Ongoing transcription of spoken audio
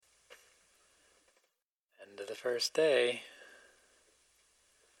End of the first day.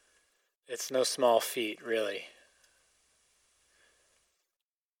 It's no small feat, really.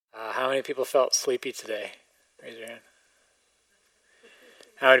 How many people felt sleepy today? Raise your hand.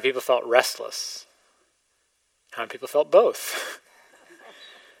 How many people felt restless? How many people felt both?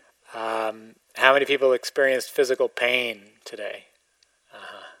 How many people experienced physical pain today?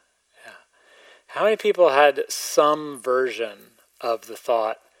 Yeah. How many people had some version of the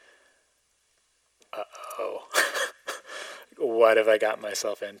thought, uh-oh, what have I got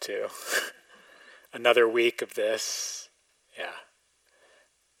myself into? Another week of this? Yeah.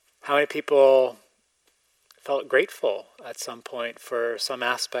 How many people felt grateful at some point for some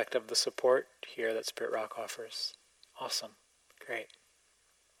aspect of the support here that Spirit Rock offers? Awesome. Great.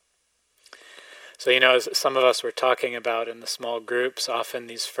 So, as some of us were talking about in the small groups, often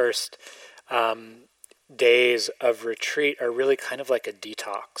these first days of retreat are really kind of like a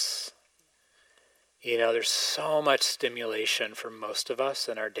detox. There's so much stimulation for most of us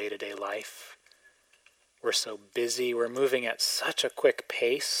in our day-to-day life. We're so busy. We're moving at such a quick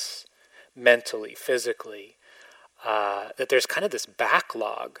pace, mentally, physically, that there's kind of this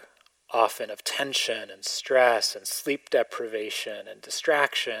backlog often of tension and stress and sleep deprivation and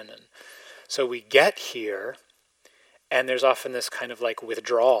distraction. And so we get here, and there's often this kind of like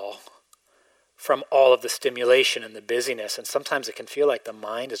withdrawal from all of the stimulation and the busyness. And sometimes it can feel like the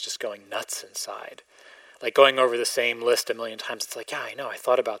mind is just going nuts inside. Like going over the same list a million times. It's like, yeah, I know, I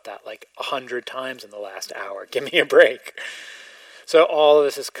thought about that like 100 times in the last hour. Give me a break. So all of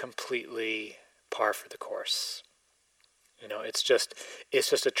this is completely par for the course. It's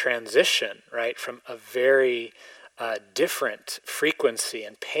just a transition, right, from a very different frequency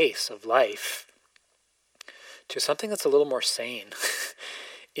and pace of life to something that's a little more sane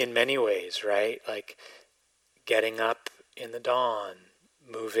in many ways, right? Like getting up in the dawn,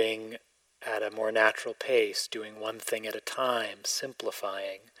 moving at a more natural pace, doing one thing at a time,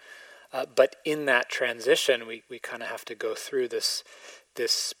 simplifying. But in that transition, we kind of have to go through this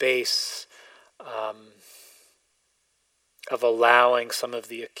space of allowing some of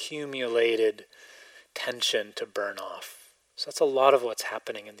the accumulated tension to burn off. So that's a lot of what's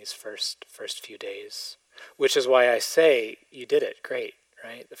happening in these first few days, which is why I say you did it great,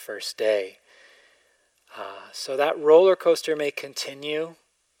 right? The first day. So that roller coaster may continue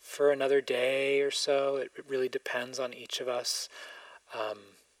for another day or so. It really depends on each of us.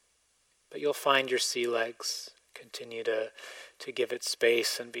 But you'll find your sea legs. Continue to give it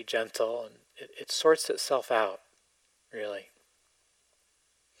space and be gentle, and it sorts itself out, really.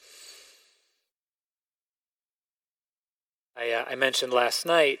 I mentioned last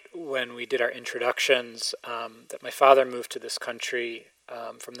night when we did our introductions that my father moved to this country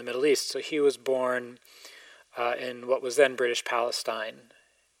from the Middle East. So he was born in what was then British Palestine,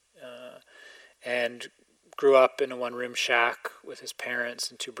 and grew up in a one-room shack with his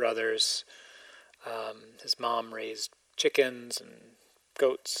parents and two brothers. His mom raised chickens and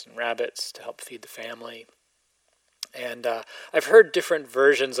goats and rabbits to help feed the family. And I've heard different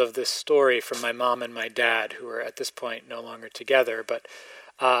versions of this story from my mom and my dad, who are at this point no longer together. But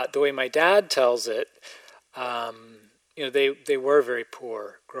the way my dad tells it, they were very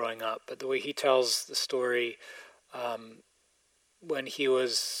poor growing up. But the way he tells the story, when he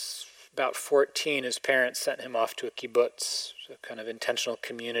was about 14, his parents sent him off to a kibbutz, a kind of intentional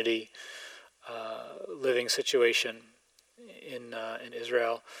community living situation in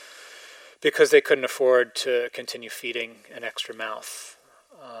Israel, because they couldn't afford to continue feeding an extra mouth.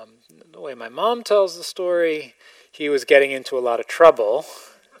 The way my mom tells the story, he was getting into a lot of trouble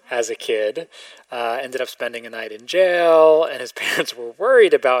as a kid, ended up spending a night in jail, and his parents were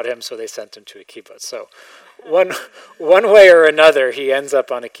worried about him, so they sent him to a kibbutz. So one way or another, he ends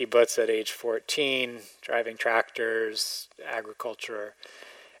up on a kibbutz at age 14, driving tractors, agriculture.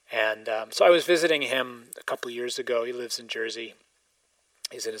 And so I was visiting him a couple years ago. He lives in Jersey.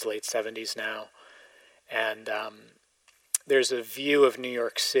 He's in his late 70s now. And there's a view of New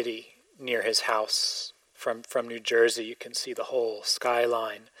York City near his house. From New Jersey, you can see the whole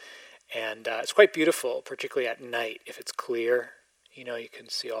skyline. And it's quite beautiful, particularly at night, if it's clear. You can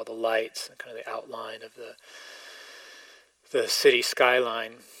see all the lights and kind of the outline of the city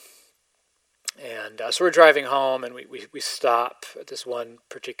skyline. And so we're driving home, and we stop at this one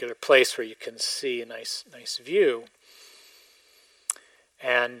particular place where you can see a nice view.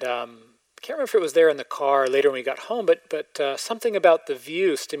 And I can't remember if it was there in the car later when we got home, but something about the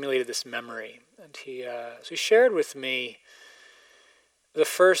view stimulated this memory. And he shared with me the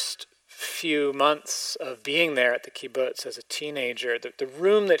first few months of being there at the kibbutz as a teenager. The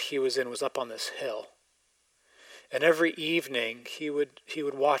room that he was in was up on this hill, and every evening he would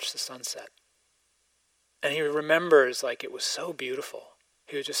watch the sunset. And he remembers like it was so beautiful.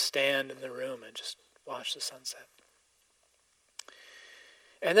 He would just stand in the room and just watch the sunset.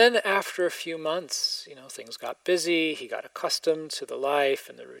 And then after a few months, things got busy. He got accustomed to the life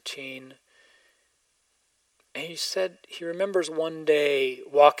and the routine. And he said he remembers one day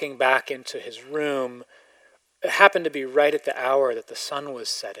walking back into his room. It happened to be right at the hour that the sun was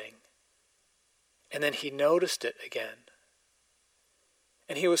setting. And then he noticed it again.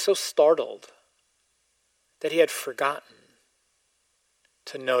 And he was so startled that he had forgotten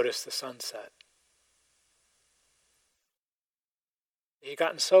to notice the sunset. He had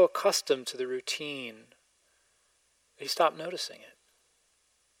gotten so accustomed to the routine that he stopped noticing it.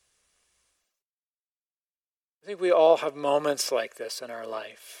 I think we all have moments like this in our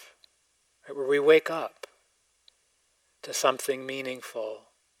life, right, where we wake up to something meaningful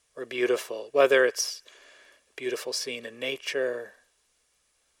or beautiful, whether it's a beautiful scene in nature,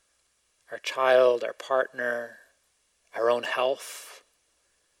 our child, our partner, our own health,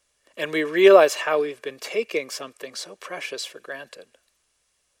 and we realize how we've been taking something so precious for granted.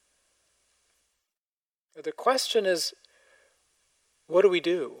 The question is, what do we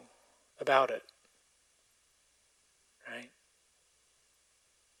do about it? Right?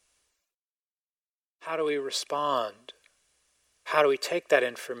 How do we respond? How do we take that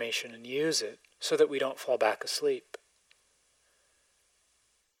information and use it so that we don't fall back asleep?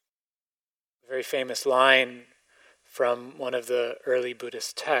 A very famous line from one of the early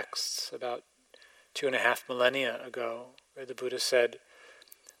Buddhist texts about 2.5 millennia ago, where the Buddha said,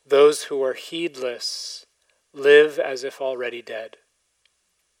 "Those who are heedless live as if already dead."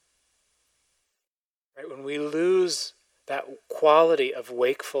 Right? When we lose that quality of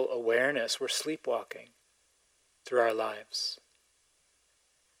wakeful awareness, we're sleepwalking through our lives.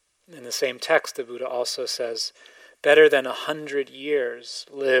 In the same text, the Buddha also says, "Better than 100 years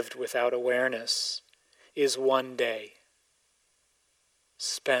lived without awareness is one day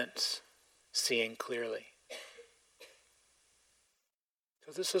spent seeing clearly."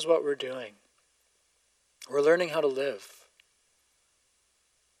 So this is what we're doing. We're learning how to live.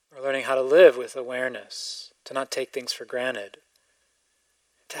 We're learning how to live with awareness, to not take things for granted,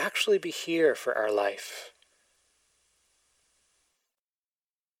 to actually be here for our life.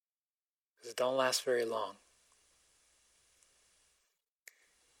 Because it don't last very long.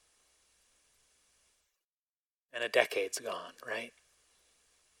 And a decade's gone, right?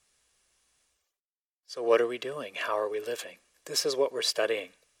 So what are we doing? How are we living? This is what we're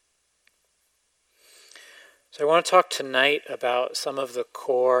studying. So I want to talk tonight about some of the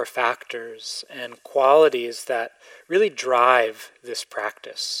core factors and qualities that really drive this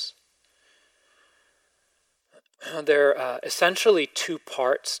practice. There are essentially two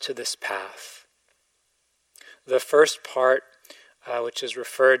parts to this path. The first part, which is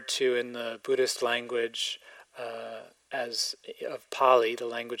referred to in the Buddhist language as of Pali, the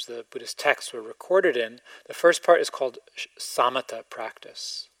language the Buddhist texts were recorded in, the first part is called samatha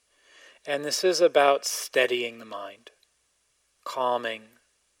practice. And this is about steadying the mind, calming,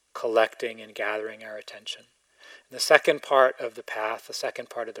 collecting, and gathering our attention. And the second part of the path, the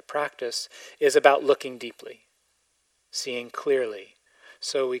second part of the practice, is about looking deeply, seeing clearly.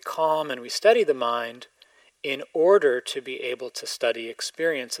 So we calm and we steady the mind in order to be able to study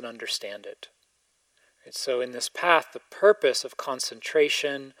experience and understand it. And so in this path, the purpose of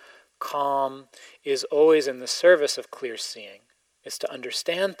concentration, calm, is always in the service of clear seeing. It's to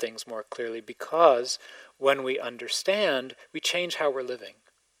understand things more clearly, because when we understand, we change how we're living.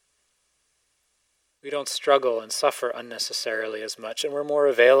 We don't struggle and suffer unnecessarily as much, and we're more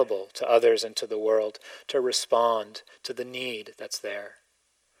available to others and to the world to respond to the need that's there.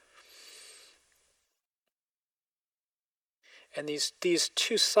 And these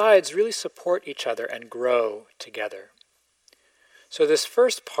two sides really support each other and grow together. So this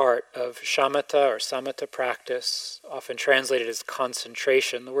first part of shamatha or samatha practice, often translated as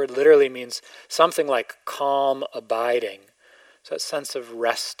concentration, the word literally means something like calm abiding. So that sense of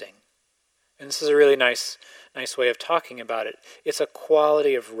resting. And this is a really nice way of talking about it. It's a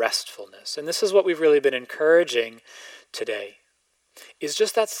quality of restfulness. And this is what we've really been encouraging today, is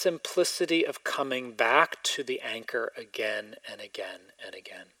just that simplicity of coming back to the anchor again and again and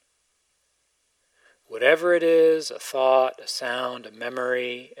again. Whatever it is, a thought, a sound, a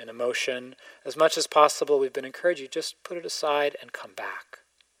memory, an emotion, as much as possible, we've been encouraging you, just put it aside and come back.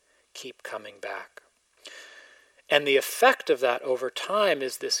 Keep coming back. And the effect of that over time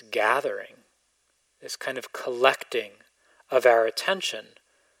is this gathering, this kind of collecting of our attention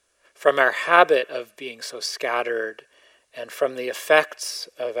from our habit of being so scattered, and from the effects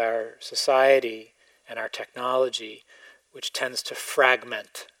of our society and our technology, which tends to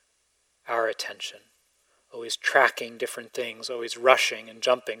fragment our attention. always tracking different things, always rushing and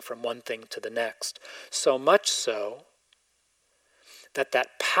jumping from one thing to the next. So much so that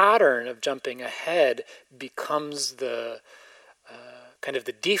that pattern of jumping ahead becomes the kind of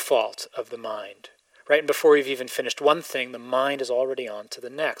the default of the mind. Right? And before we've even finished one thing, the mind is already on to the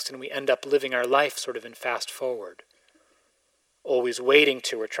next, and we end up living our life sort of in fast forward, always waiting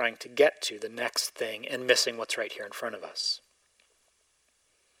to or trying to get to the next thing and missing what's right here in front of us.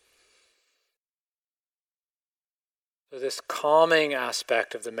 So this calming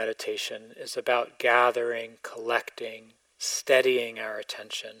aspect of the meditation is about gathering, collecting, steadying our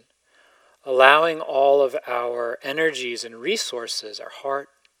attention, allowing all of our energies and resources, our heart,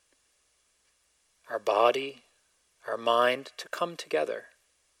 our body, our mind, to come together,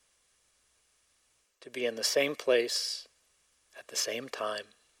 to be in the same place at the same time,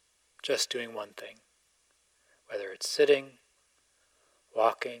 just doing one thing, whether it's sitting,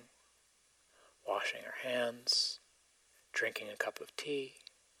 walking, washing our hands, drinking a cup of tea,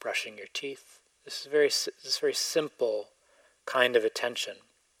 brushing your teeth. This is very simple kind of attention.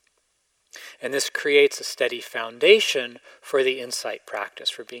 And this creates a steady foundation for the insight practice,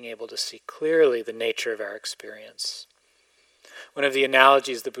 for being able to see clearly the nature of our experience. One of the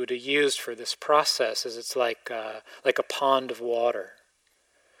analogies the Buddha used for this process is it's like a pond of water.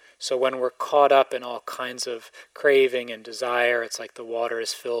 So when we're caught up in all kinds of craving and desire, it's like the water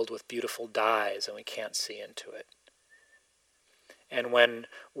is filled with beautiful dyes and we can't see into it. And when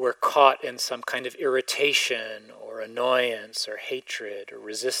we're caught in some kind of irritation or annoyance or hatred or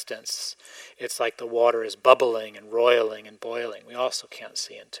resistance, it's like the water is bubbling and roiling and boiling. We also can't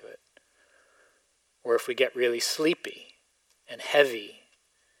see into it. Or if we get really sleepy and heavy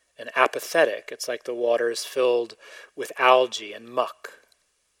and apathetic, it's like the water is filled with algae and muck.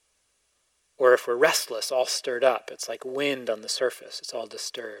 Or if we're restless, all stirred up, it's like wind on the surface, it's all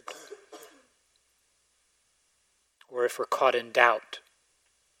disturbed. Or if we're caught in doubt,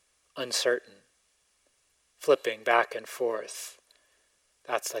 uncertain, flipping back and forth,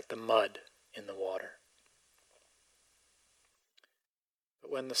 that's like the mud in the water.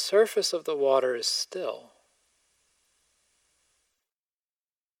 But when the surface of the water is still,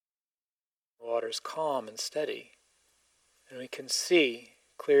 the water is calm and steady, and we can see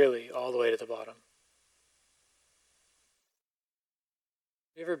clearly all the way to the bottom.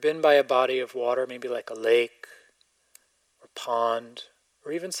 Have you ever been by a body of water, maybe like a lake, pond,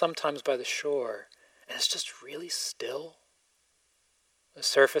 or even sometimes by the shore, and it's just really still? The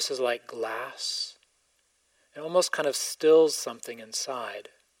surface is like glass. It almost kind of stills something inside.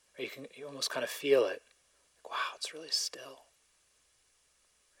 Or you almost kind of feel it. Wow, it's really still.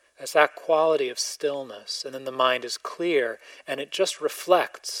 It's that quality of stillness, and then the mind is clear, and it just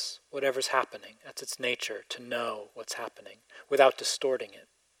reflects whatever's happening. That's its nature, to know what's happening, without distorting it.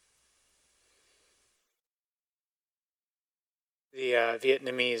 The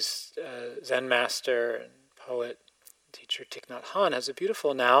Vietnamese Zen master and poet, teacher Thich Nhat Hanh has a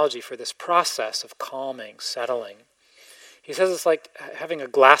beautiful analogy for this process of calming, settling. He says it's like having a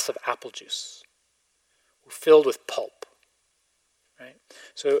glass of apple juice filled with pulp. Right?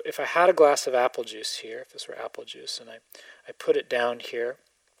 So if I had a glass of apple juice here, if this were apple juice, and I put it down here,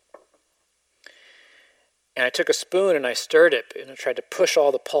 and I took a spoon and I stirred it, and I tried to push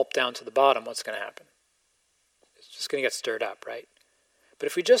all the pulp down to the bottom, what's going to happen? It's going to get stirred up, right? But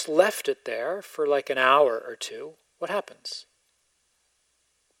if we just left it there for like an hour or two, what happens?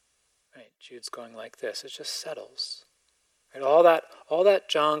 Right, Jude's going like this. It just settles. Right, all that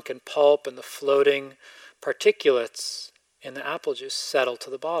junk and pulp and the floating particulates in the apple juice settle to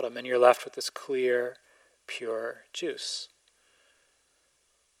the bottom, and you're left with this clear, pure juice.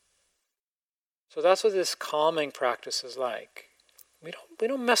 So that's what this calming practice is like. We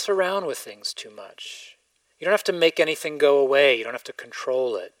don't mess around with things too much. You don't have to make anything go away. You don't have to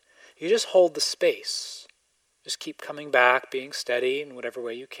control it. You just hold the space. Just keep coming back, being steady in whatever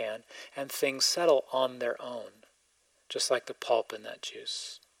way you can, and things settle on their own, just like the pulp in that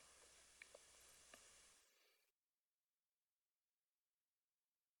juice.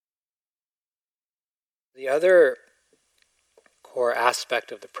 The other core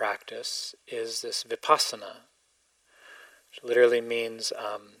aspect of the practice is this vipassana, which literally means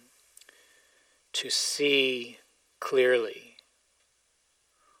to see clearly,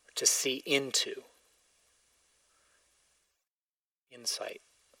 to see into, insight.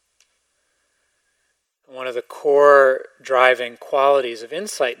 One of the core driving qualities of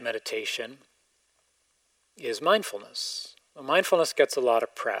insight meditation is mindfulness. Well, mindfulness gets a lot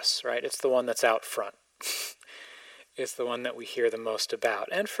of press, right? It's the one that's out front. It's the one that we hear the most about,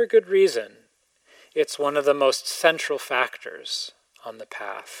 and for good reason. It's one of the most central factors on the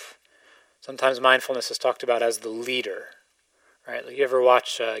path. Sometimes mindfulness is talked about as the leader, right? Like you ever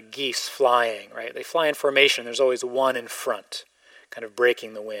watch geese flying, right? They fly in formation. There's always one in front, kind of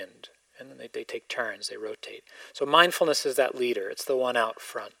breaking the wind. And then they take turns, they rotate. So mindfulness is that leader. It's the one out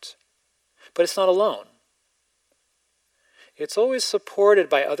front. But it's not alone. It's always supported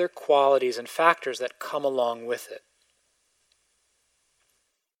by other qualities and factors that come along with it.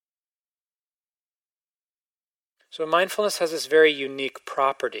 So mindfulness has this very unique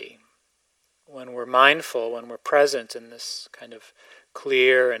property. When we're mindful, when we're present in this kind of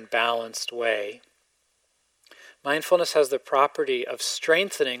clear and balanced way, mindfulness has the property of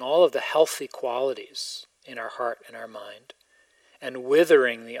strengthening all of the healthy qualities in our heart and our mind, and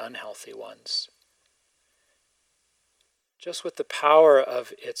withering the unhealthy ones, just with the power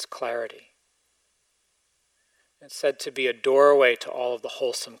of its clarity. It's said to be a doorway to all of the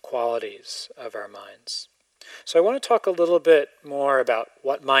wholesome qualities of our minds. So I want to talk a little bit more about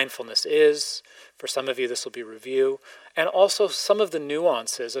what mindfulness is. For some of you, this will be review, and also some of the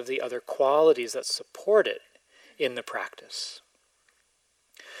nuances of the other qualities that support it in the practice.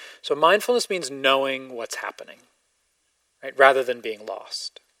 So mindfulness means knowing what's happening, right, rather than being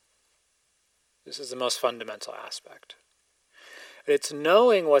lost. This is the most fundamental aspect. It's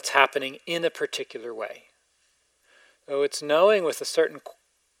knowing what's happening in a particular way. So it's knowing with a certain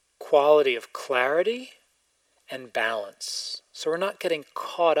quality of clarity and balance. So we're not getting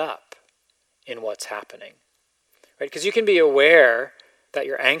caught up in what's happening, right? Because you can be aware that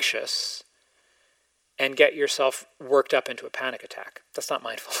you're anxious and get yourself worked up into a panic attack. That's not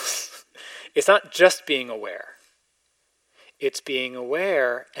mindfulness. It's not just being aware. It's being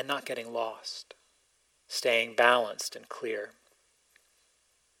aware and not getting lost, staying balanced and clear.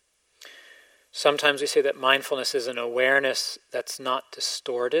 Sometimes we say that mindfulness is an awareness that's not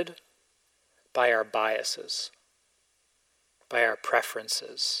distorted by our biases, by our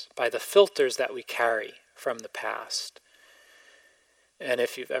preferences, by the filters that we carry from the past. And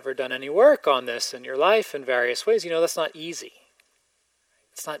if you've ever done any work on this in your life in various ways, you know that's not easy.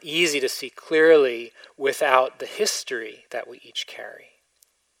 It's not easy to see clearly without the history that we each carry.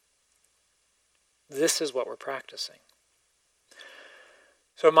 This is what we're practicing.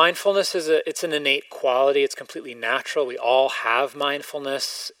 So mindfulness it's an innate quality. It's completely natural. We all have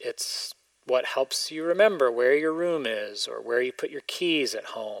mindfulness. It's what helps you remember where your room is or where you put your keys at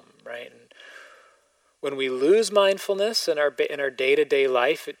home, right? And when we lose mindfulness in our day-to-day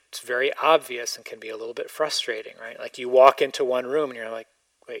life, it's very obvious and can be a little bit frustrating, right? Like you walk into one room and you're like,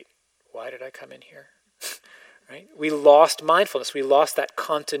 wait, why did I come in here? Right? We lost mindfulness. We lost that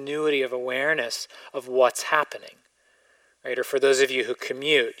continuity of awareness of what's happening. Right? Or for those of you who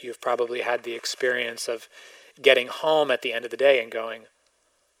commute, you've probably had the experience of getting home at the end of the day and going,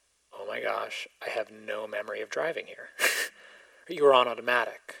 oh my gosh, I have no memory of driving here. You were on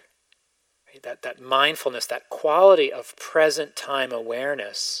automatic. Right? That mindfulness, that quality of present time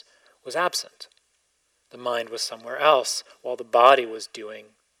awareness was absent. The mind was somewhere else while the body was doing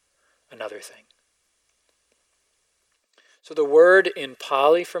another thing. So the word in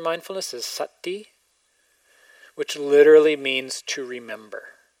Pali for mindfulness is sati, which literally means to remember.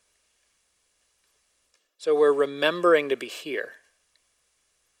 So we're remembering to be here.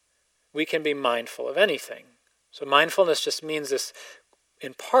 We can be mindful of anything. So mindfulness just means this,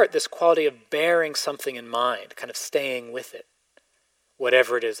 in part, this quality of bearing something in mind, kind of staying with it,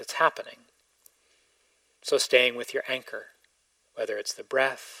 whatever it is that's happening. So staying with your anchor, whether it's the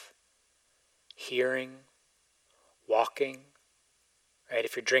breath, hearing, walking. Right?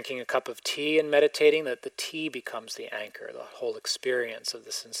 If you're drinking a cup of tea and meditating, that the tea becomes the anchor, the whole experience of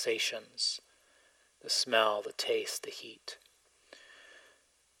the sensations, the smell, the taste, the heat.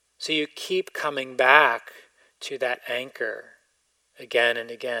 So you keep coming back to that anchor again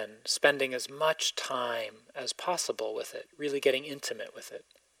and again, spending as much time as possible with it, really getting intimate with it,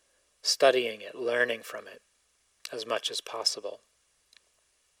 studying it, learning from it as much as possible.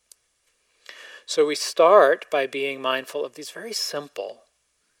 So we start by being mindful of these very simple,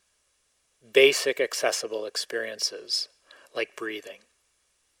 basic, accessible experiences, like breathing,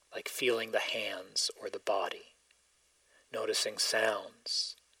 like feeling the hands or the body, noticing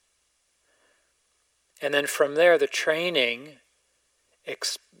sounds. And then from there, the training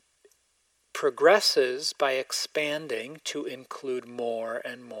progresses by expanding to include more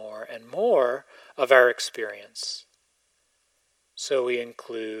and more and more of our experience. So we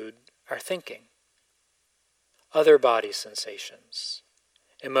include our thinking, other body sensations,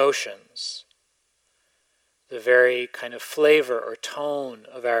 emotions, the very kind of flavor or tone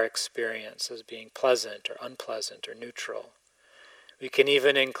of our experience as being pleasant or unpleasant or neutral. We can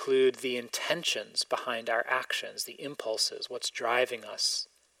even include the intentions behind our actions, the impulses, what's driving us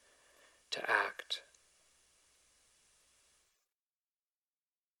to act.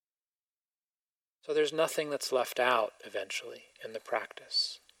 So there's nothing that's left out eventually in the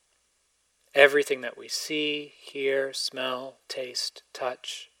practice. Everything that we see, hear, smell, taste,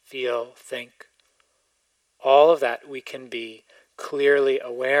 touch, feel, think, all of that we can be clearly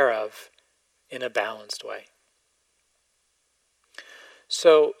aware of in a balanced way.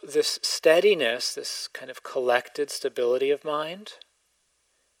 So this steadiness, this kind of collected stability of mind,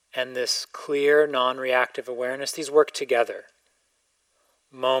 and this clear, non-reactive awareness, these work together,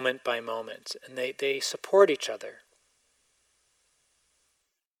 moment by moment, and they support each other.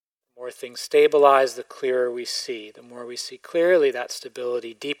 The more things stabilize, the clearer we see. The more we see clearly, that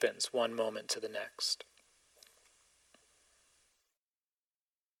stability deepens one moment to the next.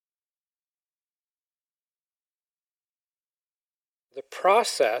 The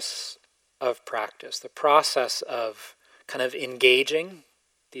process of practice, the process of kind of engaging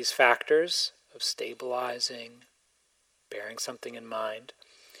these factors, of stabilizing, bearing something in mind,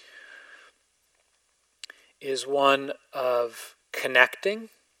 is one of connecting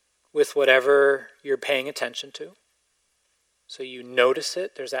with whatever you're paying attention to. So you notice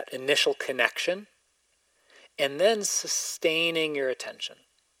it, there's that initial connection, and then sustaining your attention.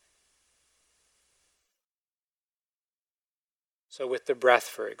 So with the breath,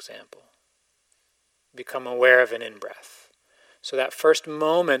 for example, become aware of an in-breath. So that first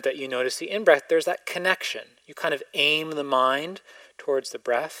moment that you notice the in-breath, there's that connection. You kind of aim the mind towards the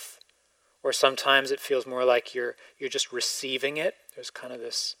breath, or sometimes it feels more like you're just receiving it. There's kind of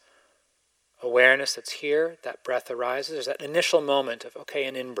this awareness that's here, that breath arises. There's that initial moment of, okay,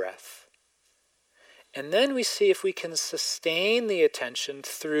 an in-breath. And then we see if we can sustain the attention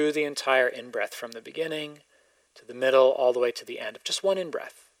through the entire in-breath, from the beginning to the middle, all the way to the end of just one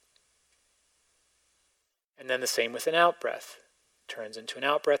in-breath. And then the same with an out-breath. Turns into an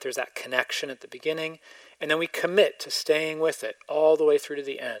out-breath. There's that connection at the beginning, and then we commit to staying with it all the way through to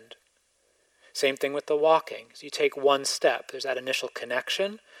the end. Same thing with the walking. So you take one step. There's that initial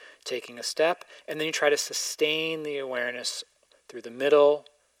connection, taking a step, and then you try to sustain the awareness through the middle,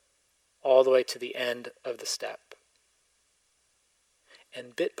 all the way to the end of the step.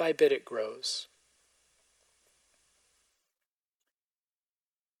 And bit by bit it grows.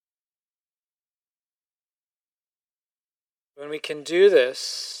 When we can do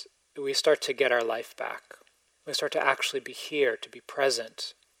this, we start to get our life back. We start to actually be here, to be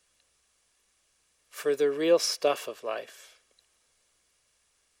present for the real stuff of life.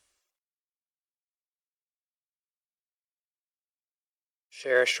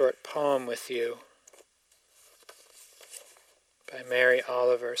 Share a short poem with you by Mary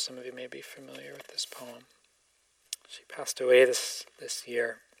Oliver. Some of you may be familiar with this poem. She passed away this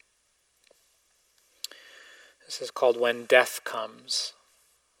year. This is called When Death Comes.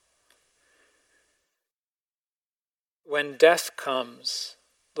 When death comes,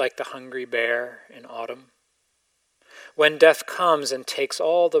 like the hungry bear in autumn, when death comes and takes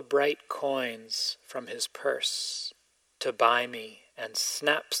all the bright coins from his purse to buy me and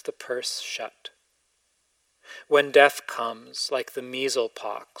snaps the purse shut, when death comes like the measles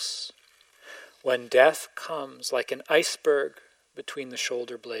pox, when death comes like an iceberg between the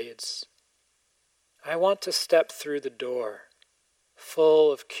shoulder blades, I want to step through the door,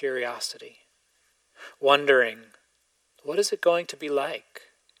 full of curiosity, wondering, what is it going to be like,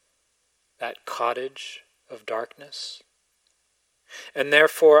 that cottage of darkness? And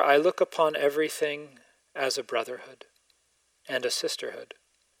therefore I look upon everything as a brotherhood and a sisterhood.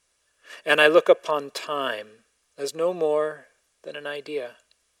 And I look upon time as no more than an idea.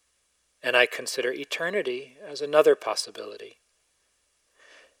 And I consider eternity as another possibility.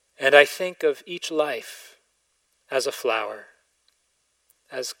 And I think of each life as a flower,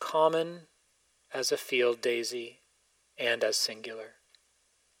 as common as a field daisy and as singular.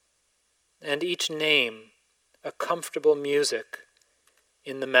 And each name a comfortable music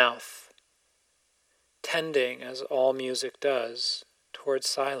in the mouth, tending as all music does towards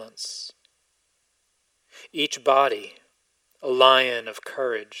silence. Each body a lion of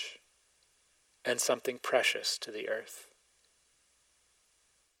courage and something precious to the earth.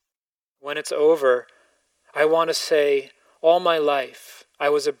 When it's over, I want to say, all my life I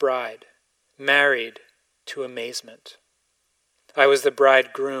was a bride, married to amazement. I was the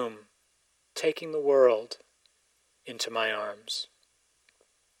bridegroom, taking the world into my arms.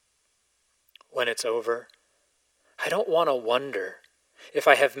 When it's over, I don't want to wonder if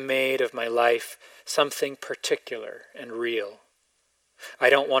I have made of my life something particular and real. I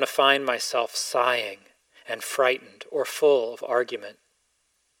don't want to find myself sighing and frightened or full of argument.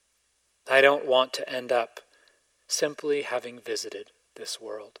 I don't want to end up simply having visited this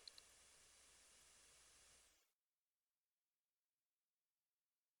world.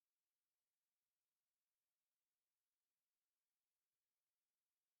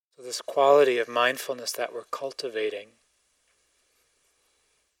 So this quality of mindfulness that we're cultivating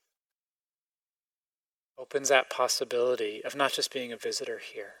opens that possibility of not just being a visitor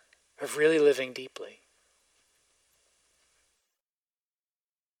here, of really living deeply.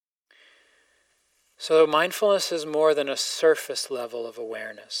 So mindfulness is more than a surface level of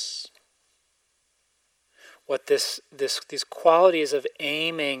awareness. What these qualities of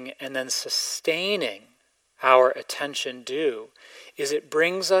aiming and then sustaining our attention do is it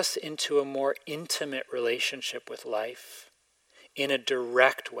brings us into a more intimate relationship with life in a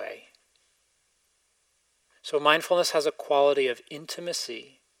direct way. So mindfulness has a quality of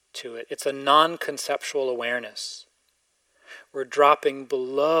intimacy to it. It's a non-conceptual awareness. We're dropping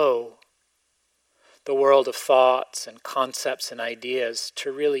below the world of thoughts and concepts and ideas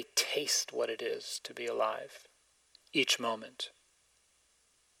to really taste what it is to be alive each moment.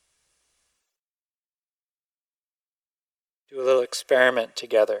 Do a little experiment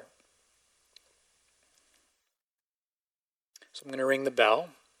together. So I'm going to ring the bell.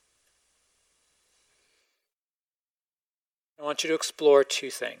 I want you to explore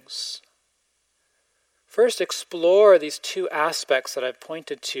two things. First, explore these two aspects that I've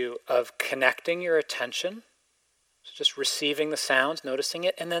pointed to of connecting your attention, so just receiving the sounds, noticing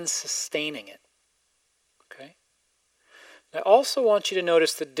it, and then sustaining it. Okay? I also want you to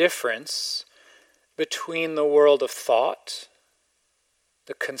notice the difference between the world of thought,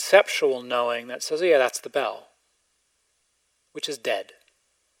 the conceptual knowing that says, oh yeah, that's the bell, which is dead.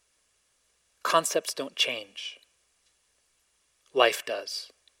 Concepts don't change. Life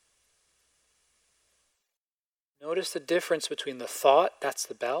does. Notice the difference between the thought, that's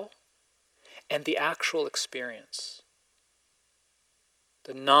the bell, and the actual experience.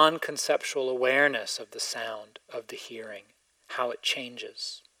 The non-conceptual awareness of the sound, of the hearing, how it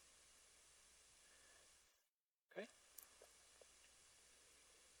changes. Okay?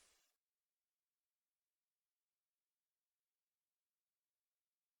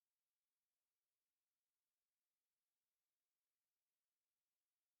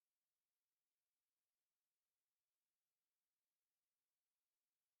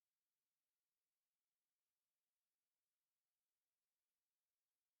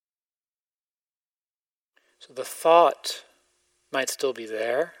 So the thought might still be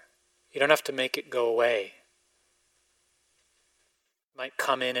there. You don't have to make it go away. It might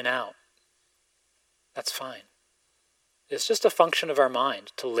come in and out. That's fine. It's just a function of our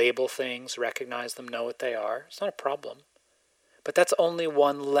mind to label things, recognize them, know what they are. It's not a problem. But that's only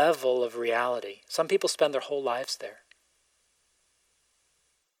one level of reality. Some people spend their whole lives there,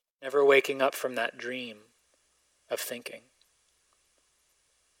 never waking up from that dream of thinking.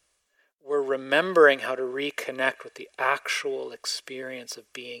 We're remembering how to reconnect with the actual experience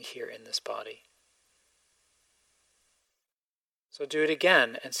of being here in this body. So do it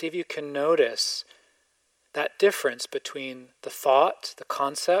again and see if you can notice that difference between the thought, the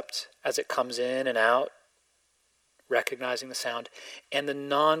concept, as it comes in and out, recognizing the sound, and the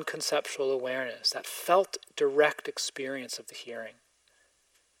non-conceptual awareness, that felt direct experience of the hearing.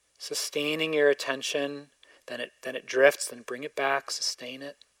 Sustaining your attention, then it drifts, then bring it back, sustain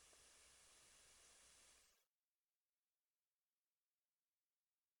it.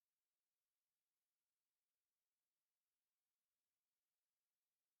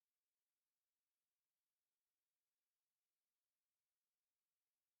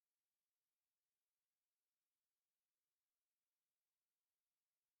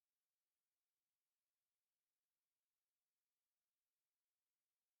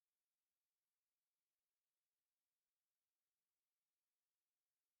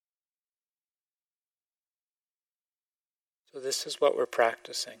 So this is what we're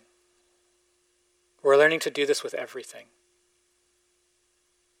practicing. We're learning to do this with everything.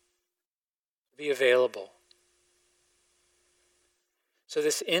 Be available. So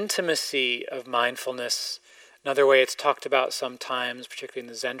this intimacy of mindfulness, another way it's talked about sometimes, particularly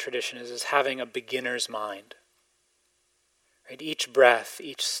in the Zen tradition, is having a beginner's mind. Right? Each breath,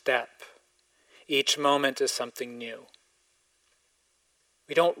 each step, each moment is something new.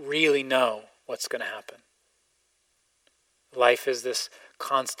 We don't really know what's going to happen. Life is this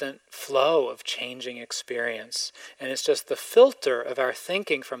constant flow of changing experience, and it's just the filter of our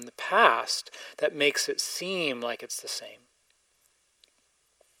thinking from the past that makes it seem like it's the same.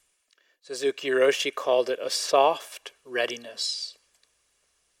 Suzuki Roshi called it a soft readiness.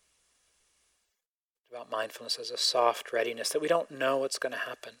 About mindfulness as a soft readiness, that we don't know what's going to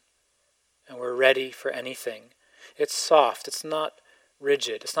happen, and we're ready for anything. It's soft, it's not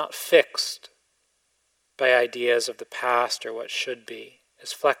rigid, it's not fixed by ideas of the past or what should be.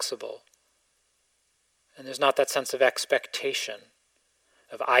 It's flexible. And there's not that sense of expectation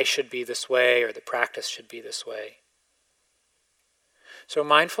of I should be this way or the practice should be this way. So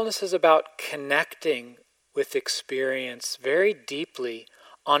mindfulness is about connecting with experience very deeply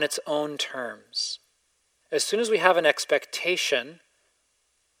on its own terms. As soon as we have an expectation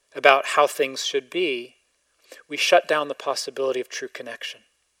about how things should be, we shut down the possibility of true connection.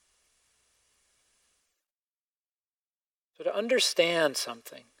 So to understand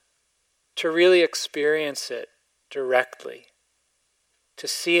something, to really experience it directly, to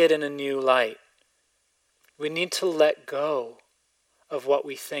see it in a new light, we need to let go of what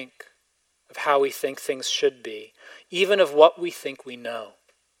we think, of how we think things should be, even of what we think we know.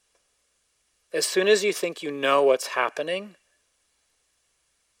 As soon as you think you know what's happening,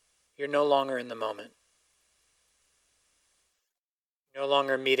 you're no longer in the moment. You're no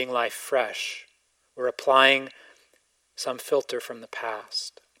longer meeting life fresh. We're applying some filter from the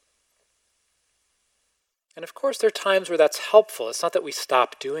past. And of course, there are times where that's helpful. It's not that we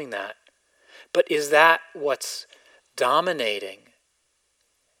stop doing that. But is that what's dominating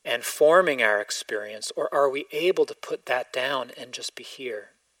and forming our experience? Or are we able to put that down and just be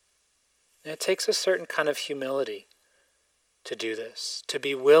here? And it takes a certain kind of humility to do this, to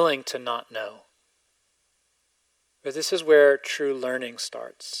be willing to not know. But this is where true learning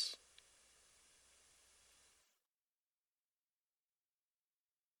starts.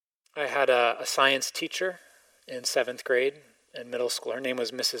 I had a science teacher in 7th grade in middle school. Her name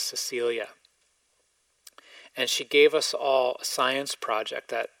was Mrs. Cecilia. And she gave us all a science project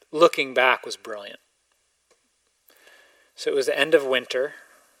that, looking back, was brilliant. So it was the end of winter,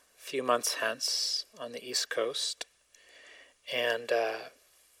 a few months hence, on the East Coast. And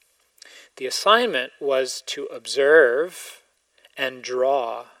the assignment was to observe and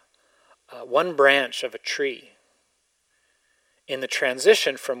draw one branch of a tree in the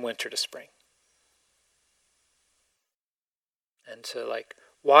transition from winter to spring. And to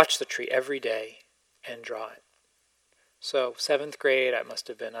watch the tree every day and draw it. So 7th grade, I must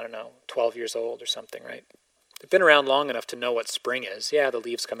have been, 12 years old or something, right? I've been around long enough to know what spring is. Yeah, the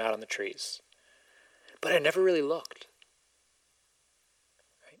leaves come out on the trees. But I never really looked.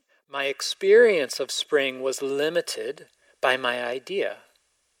 Right? My experience of spring was limited by my idea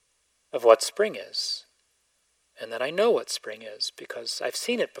of what spring is. And that I know what spring is because I've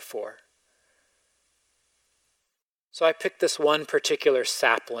seen it before. So I picked this one particular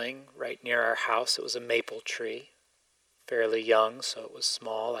sapling right near our house. It was a maple tree, fairly young, so it was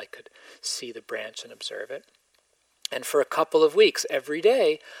small. I could see the branch and observe it. And for a couple of weeks, every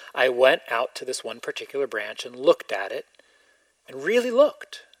day, I went out to this one particular branch and looked at it, and really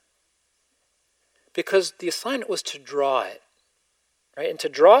looked. Because the assignment was to draw it, right? And to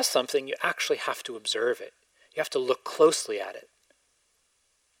draw something, you actually have to observe it. You have to look closely at it.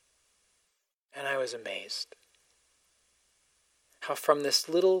 And I was amazed. How from this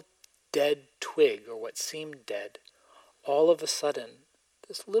little dead twig, or what seemed dead, all of a sudden,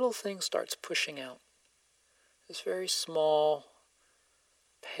 this little thing starts pushing out. This very small,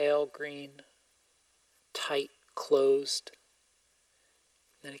 pale green, tight, closed.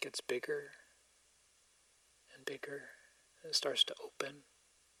 And then it gets bigger and bigger, and it starts to open.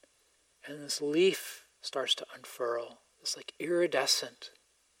 And this leaf starts to unfurl. It's iridescent,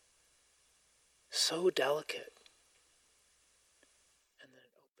 so delicate. And then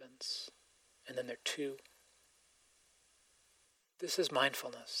it opens, and then there are two. This is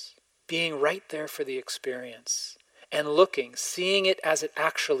mindfulness, being right there for the experience, and looking, seeing it as it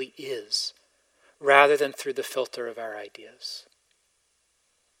actually is, rather than through the filter of our ideas.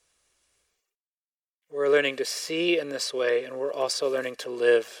 We're learning to see in this way, and we're also learning to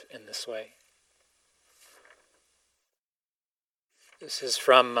live in this way. This is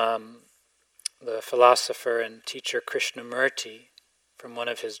from the philosopher and teacher Krishnamurti, from one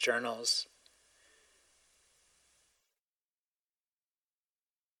of his journals.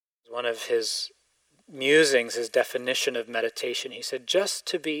 One of his musings, his definition of meditation, he said, just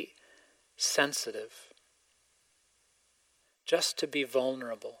to be sensitive, just to be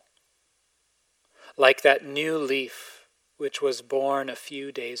vulnerable, like that new leaf which was born a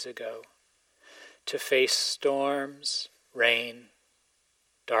few days ago, to face storms, rain,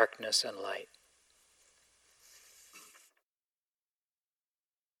 darkness, and light.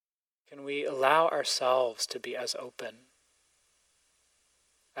 Can we allow ourselves to be as open,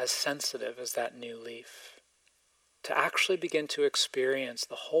 as sensitive as that new leaf, to actually begin to experience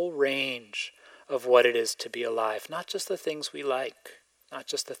the whole range of what it is to be alive, not just the things we like, not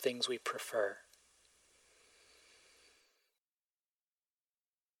just the things we prefer.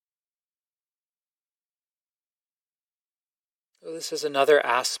 So this is another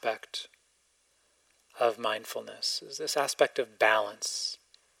aspect of mindfulness, is this aspect of balance.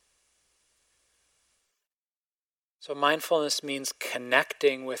 So mindfulness means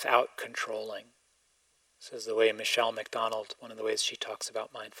connecting without controlling. This is the way Michelle McDonald, one of the ways she talks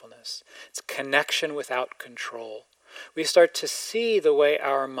about mindfulness. It's connection without control. We start to see the way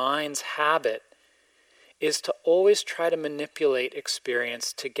our mind's habit is to always try to manipulate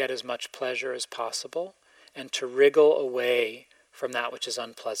experience to get as much pleasure as possible and to wriggle away from that which is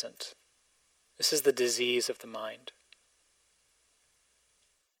unpleasant. This is the disease of the mind.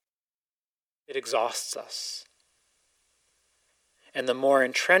 It exhausts us. And the more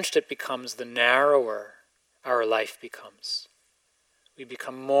entrenched it becomes, the narrower our life becomes. We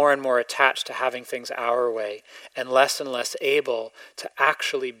become more and more attached to having things our way and less able to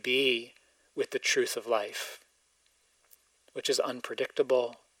actually be with the truth of life, which is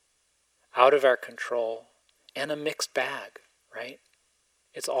unpredictable, out of our control, and a mixed bag, right?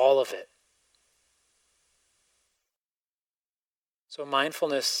 It's all of it. So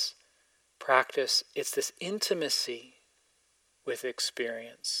mindfulness practice, it's this intimacy with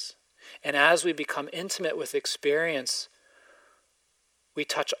experience. And as we become intimate with experience, we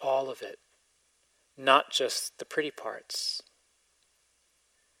touch all of it, not just the pretty parts.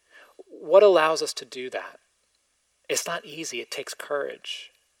 What allows us to do that? It's not easy, it takes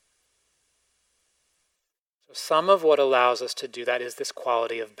courage. So some of what allows us to do that is this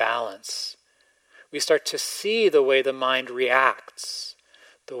quality of balance. We start to see the way the mind reacts,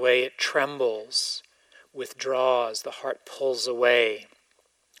 the way it trembles, withdraws, the heart pulls away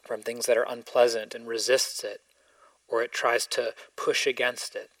from things that are unpleasant and resists it, or it tries to push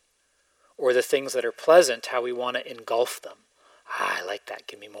against it, or the things that are pleasant, how we want to engulf them. I like that,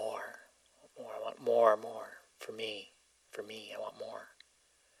 give me more, I want more, for me, I want more.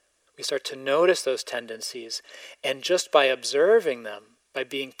 We start to notice those tendencies, and just by observing them, by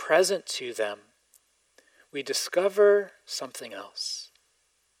being present to them, we discover something else,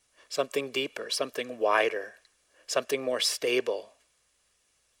 something deeper, something wider, something more stable,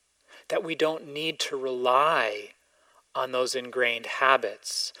 that we don't need to rely on those ingrained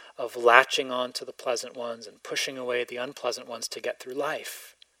habits of latching on to the pleasant ones and pushing away the unpleasant ones to get through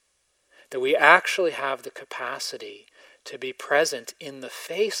life. That we actually have the capacity to be present in the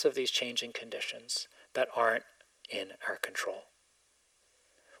face of these changing conditions that aren't in our control,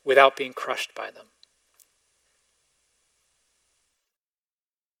 without being crushed by them.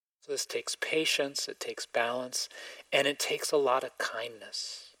 So this takes patience, it takes balance, and it takes a lot of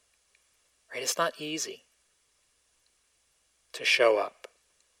kindness. Right? It's not easy to show up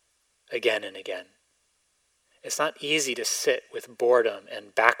again and again. It's not easy to sit with boredom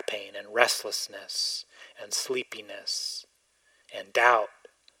and back pain and restlessness and sleepiness and doubt.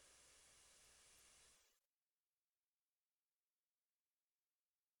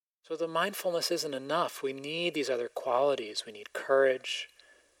 So the mindfulness isn't enough. We need these other qualities. We need courage,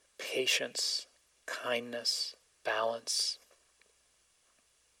 patience, kindness, balance.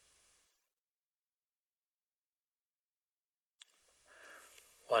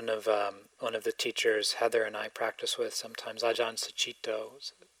 One of the teachers Heather and I practice with sometimes, Ajahn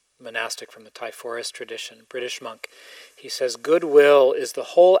Sucitto, monastic from the Thai forest tradition, British monk, he says, goodwill is the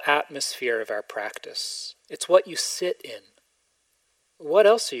whole atmosphere of our practice. It's what you sit in. What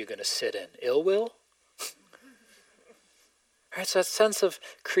else are you going to sit in? Ill will? Right, so that sense of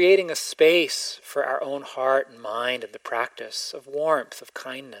creating a space for our own heart and mind and the practice of warmth, of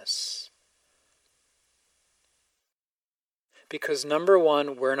kindness. Because number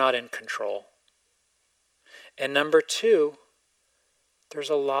one, we're not in control. And number two, there's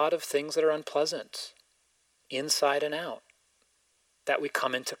a lot of things that are unpleasant, inside and out, that we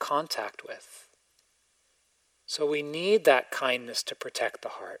come into contact with. So we need that kindness to protect the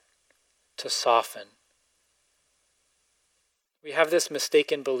heart, to soften. We have this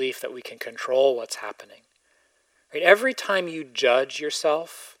mistaken belief that we can control what's happening. Right? Every time you judge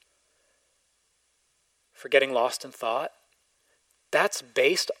yourself for getting lost in thought, that's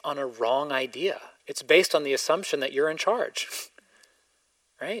based on a wrong idea. It's based on the assumption that you're in charge,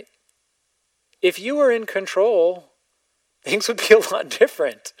 right? If you were in control, things would be a lot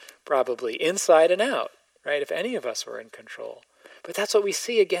different, probably, inside and out, right? If any of us were in control. But that's what we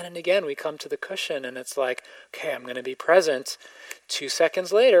see again and again. We come to the cushion and it's like, okay, I'm going to be present. 2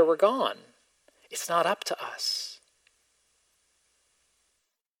 seconds later, we're gone. It's not up to us.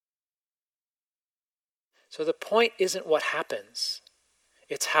 So the point isn't what happens.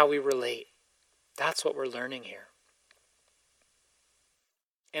 It's how we relate. That's what we're learning here.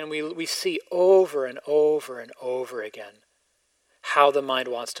 And we see over and over and over again how the mind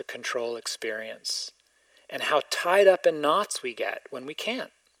wants to control experience and how tied up in knots we get when we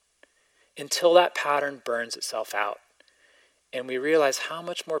can't, until that pattern burns itself out and we realize how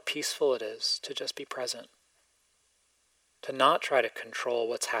much more peaceful it is to just be present. to not try to control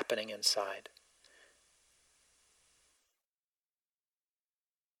what's happening inside.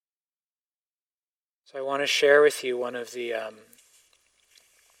 So I want to share with you one of the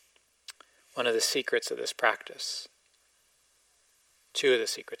secrets of this practice. Two of the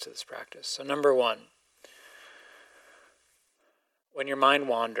secrets of this practice. So number one, when your mind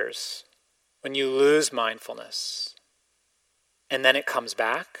wanders, when you lose mindfulness, and then it comes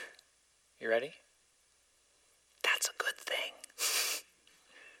back, you ready? That's a good thing.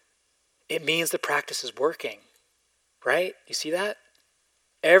 It means the practice is working, right? You see that?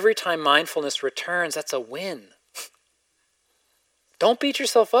 Every time mindfulness returns, that's a win. Don't beat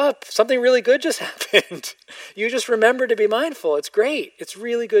yourself up. Something really good just happened. You just remember to be mindful. It's great. It's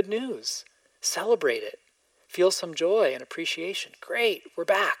really good news. Celebrate it. Feel some joy and appreciation. Great, we're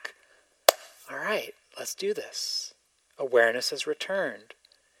back. All right, let's do this. Awareness has returned.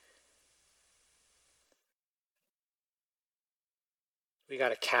 We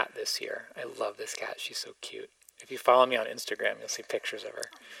got a cat this year. I love this cat. She's so cute. If you follow me on Instagram, you'll see pictures of her.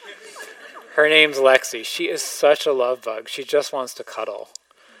 Her name's Lexi. She is such a love bug. She just wants to cuddle.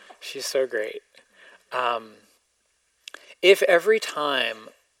 She's so great. If every time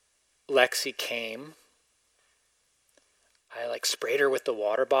Lexi came, I sprayed her with the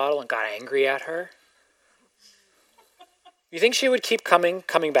water bottle and got angry at her, you think she would keep coming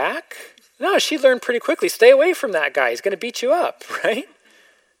back? No, she'd learn pretty quickly. Stay away from that guy. He's going to beat you up, right?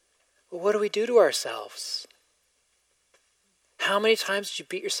 Well, what do we do to ourselves? How many times did you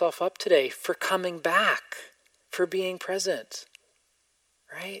beat yourself up today for coming back, for being present,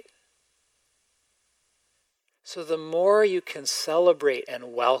 right? So the more you can celebrate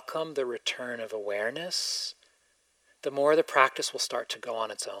and welcome the return of awareness, the more the practice will start to go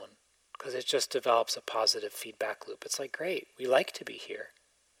on its own, because it just develops a positive feedback loop. It's like, great, we like to be here.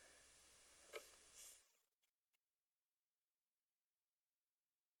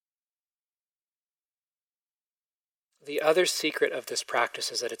 The other secret of this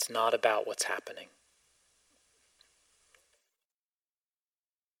practice is that it's not about what's happening.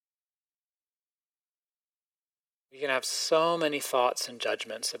 We can have so many thoughts and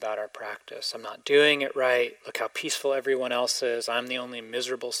judgments about our practice. I'm not doing it right. Look how peaceful everyone else is. I'm the only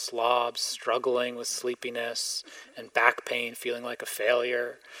miserable slob struggling with sleepiness and back pain, feeling like a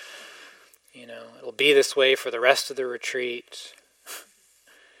failure. It'll be this way for the rest of the retreat.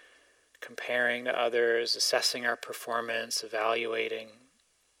 Comparing to others, assessing our performance, evaluating.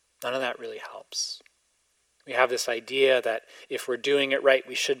 None of that really helps. We have this idea that if we're doing it right,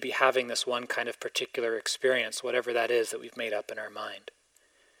 we should be having this one kind of particular experience, whatever that is that we've made up in our mind.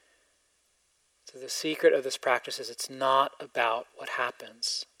 So the secret of this practice is it's not about what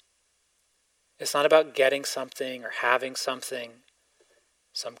happens. It's not about getting something or having something,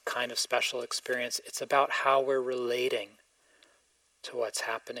 some kind of special experience. It's about how we're relating to what's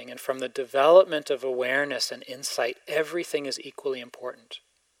happening. And from the development of awareness and insight, everything is equally important.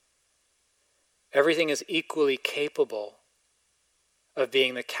 Everything is equally capable of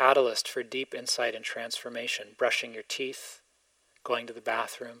being the catalyst for deep insight and transformation. Brushing your teeth, going to the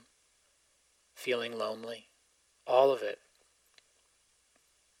bathroom, feeling lonely, all of it.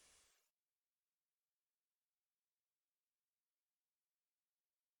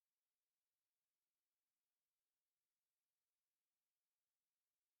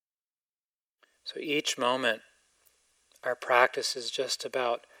 So each moment, our practice is just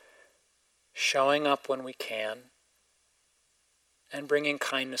about showing up when we can and bringing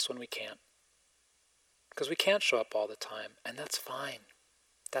kindness when we can't. Because we can't show up all the time, and that's fine.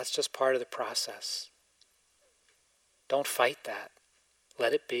 That's just part of the process. Don't fight that.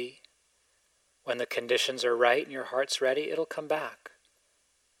 Let it be. When the conditions are right and your heart's ready, it'll come back.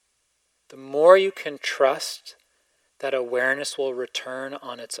 The more you can trust that awareness will return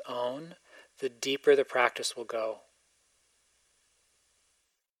on its own, the deeper the practice will go.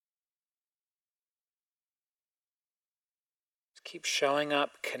 Just keep showing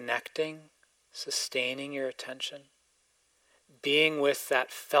up, connecting, sustaining your attention, being with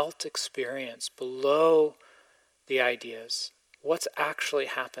that felt experience below the ideas. What's actually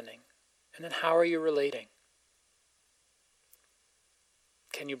happening? And then how are you relating?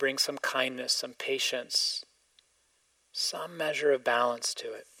 Can you bring some kindness, some patience, some measure of balance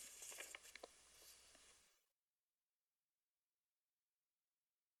to it?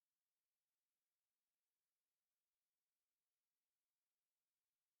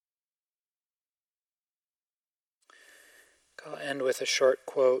 I'll end with a short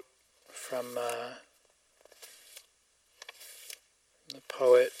quote from the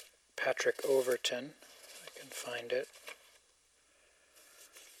poet Patrick Overton, if I can find it.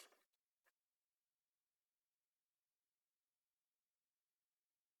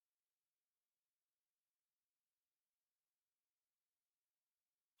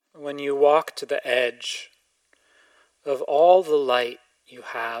 When you walk to the edge of all the light you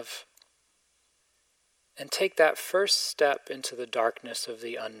have and take that first step into the darkness of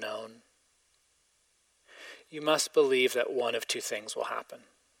the unknown, you must believe that one of two things will happen.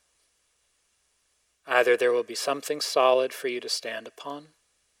 Either there will be something solid for you to stand upon,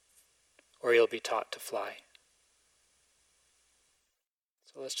 or you'll be taught to fly.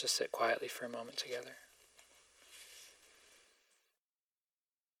 So let's just sit quietly for a moment together.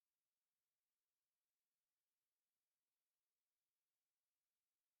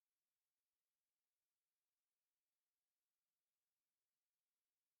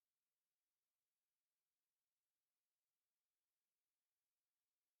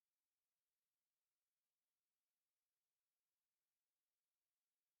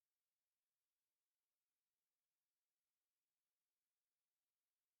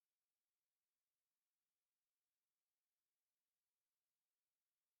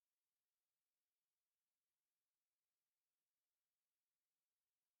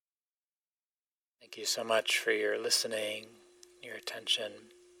 Thank you so much for your listening, your attention.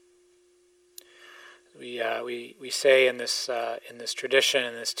 We say in this tradition,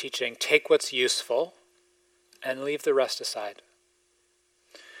 in this teaching, take what's useful and leave the rest aside.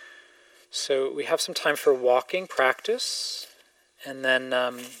 So we have some time for walking practice, and then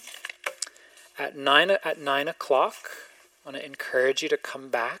at 9 o'clock, I want to encourage you to come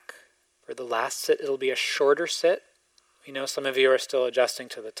back for the last sit. It'll be a shorter sit. We know some of you are still adjusting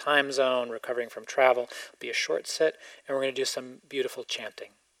to the time zone, recovering from travel. It'll be a short sit, and we're going to do some beautiful chanting.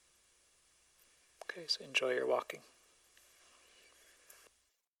 Okay, so enjoy your walking.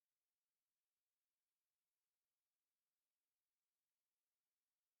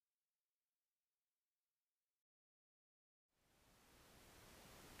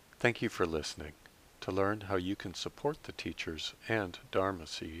 Thank you for listening. To learn how you can support the teachers and Dharma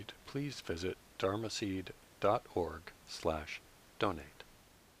Seed, please visit dharmaseed.org/donate.